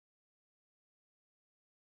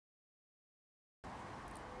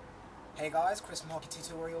Hey guys, Chris from Hockey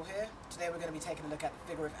Tutorial here. Today we're going to be taking a look at the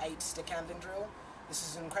figure of 8 stick handling drill. This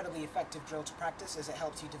is an incredibly effective drill to practice as it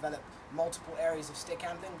helps you develop multiple areas of stick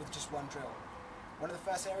handling with just one drill. One of the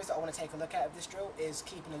first areas that I want to take a look at of this drill is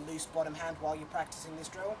keeping a loose bottom hand while you're practicing this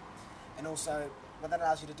drill. And also, what that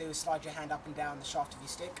allows you to do is slide your hand up and down the shaft of your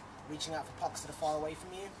stick, reaching out for pucks that are far away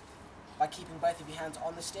from you. By keeping both of your hands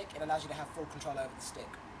on the stick, it allows you to have full control over the stick.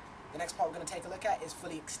 The next part we're going to take a look at is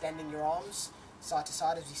fully extending your arms side to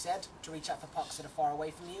side, as we said, to reach out for pucks that are far away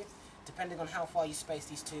from you. Depending on how far you space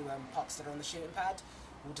these two pucks that are on the shooting pad,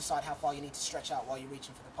 will decide how far you need to stretch out while you're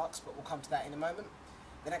reaching for the pucks, but we'll come to that in a moment.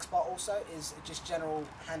 The next part also is just general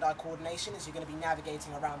hand-eye coordination, as you're going to be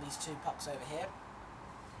navigating around these two pucks over here.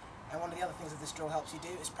 And one of the other things that this drill helps you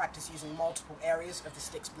do is practice using multiple areas of the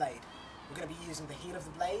stick's blade. We're going to be using the heel of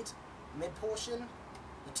the blade, mid portion,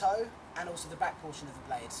 the toe, and also the back portion of the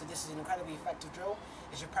blade. So this is an incredibly effective drill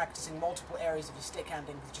as you're practicing multiple areas of your stick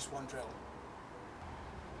handling with just one drill.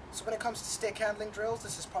 So when it comes to stick handling drills,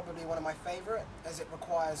 this is probably one of my favourite, as it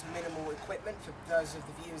requires minimal equipment for those of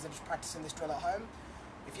the viewers that are just practicing this drill at home.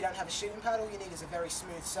 If you don't have a shooting pad, all you need is a very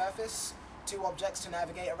smooth surface, 2 objects to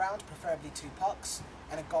navigate around, preferably 2 pucks,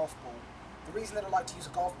 and a golf ball. The reason that I like to use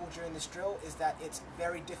a golf ball during this drill is that it's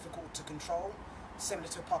very difficult to control, similar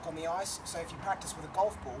to a puck on the ice. So if you practice with a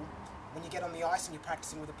golf ball, when you get on the ice and you're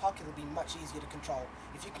practicing with a puck, it'll be much easier to control.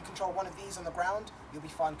 If you can control one of these on the ground, you'll be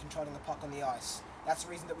fine controlling a puck on the ice. That's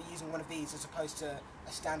the reason that we're using one of these as opposed to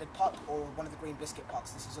a standard puck or one of the green biscuit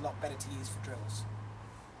pucks. This is a lot better to use for drills.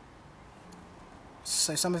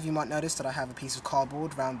 So some of you might notice that I have a piece of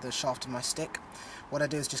cardboard around the shaft of my stick. What I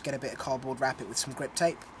do is just get a bit of cardboard, wrap it with some grip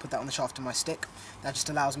tape, put that on the shaft of my stick. That just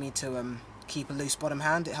allows me to keep a loose bottom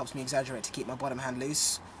hand. It helps me exaggerate to keep my bottom hand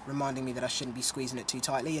loose, reminding me that I shouldn't be squeezing it too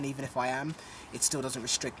tightly, and even if I am, it still doesn't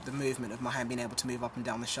restrict the movement of my hand being able to move up and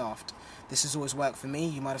down the shaft. This has always worked for me.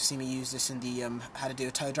 You might have seen me use this in the how to do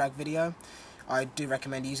a toe drag video. I do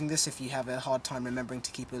recommend using this if you have a hard time remembering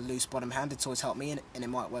to keep a loose bottom hand. It's always helped me, and it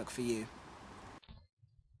might work for you.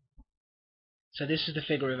 So this is the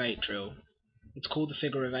figure of 8 drill. It's called the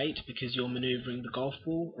figure of 8 because you're manoeuvring the golf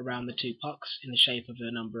ball around the 2 pucks in the shape of the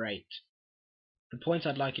number 8. The points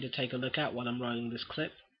I'd like you to take a look at while I'm rolling this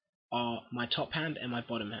clip are my top hand and my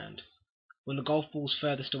bottom hand. When the golf ball's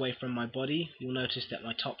furthest away from my body, you'll notice that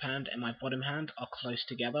my top hand and my bottom hand are close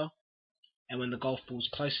together, and when the golf ball's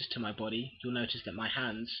closest to my body, you'll notice that my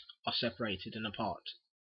hands are separated and apart.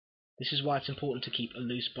 This is why it's important to keep a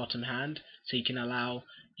loose bottom hand, so you can allow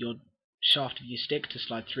your shaft of your stick to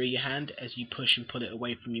slide through your hand as you push and pull it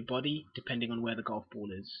away from your body, depending on where the golf ball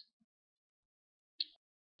is.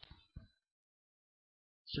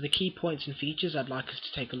 So the key points and features I'd like us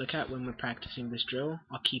to take a look at when we're practicing this drill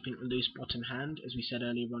are keeping a loose bottom hand, as we said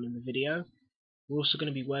earlier on in the video. We're also going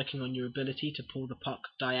to be working on your ability to pull the puck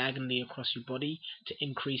diagonally across your body to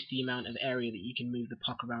increase the amount of area that you can move the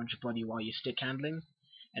puck around your body while you're stick handling.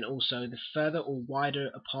 And also, the further or wider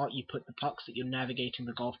apart you put the pucks that you're navigating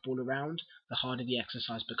the golf ball around, the harder the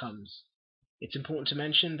exercise becomes. It's important to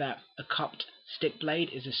mention that a cupped stick blade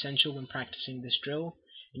is essential when practicing this drill,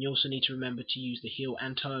 and you also need to remember to use the heel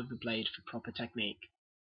and toe of the blade for proper technique.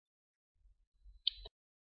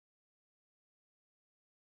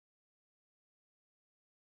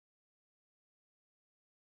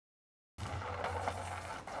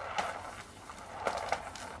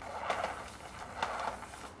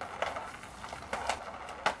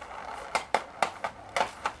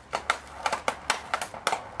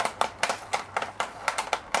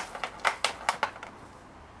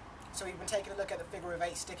 So we've been taking a look at the figure of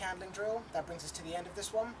 8 stick handling drill. That brings us to the end of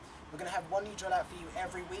this one. We're going to have one new drill out for you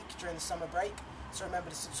every week during the summer break. So remember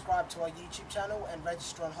to subscribe to our YouTube channel and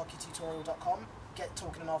register on hockeytutorial.com. Get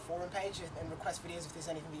talking on our forum page and request videos if there's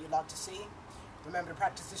anything that you'd like to see. Remember to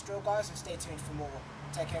practice this drill, guys, and stay tuned for more.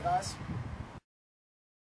 Take care, guys.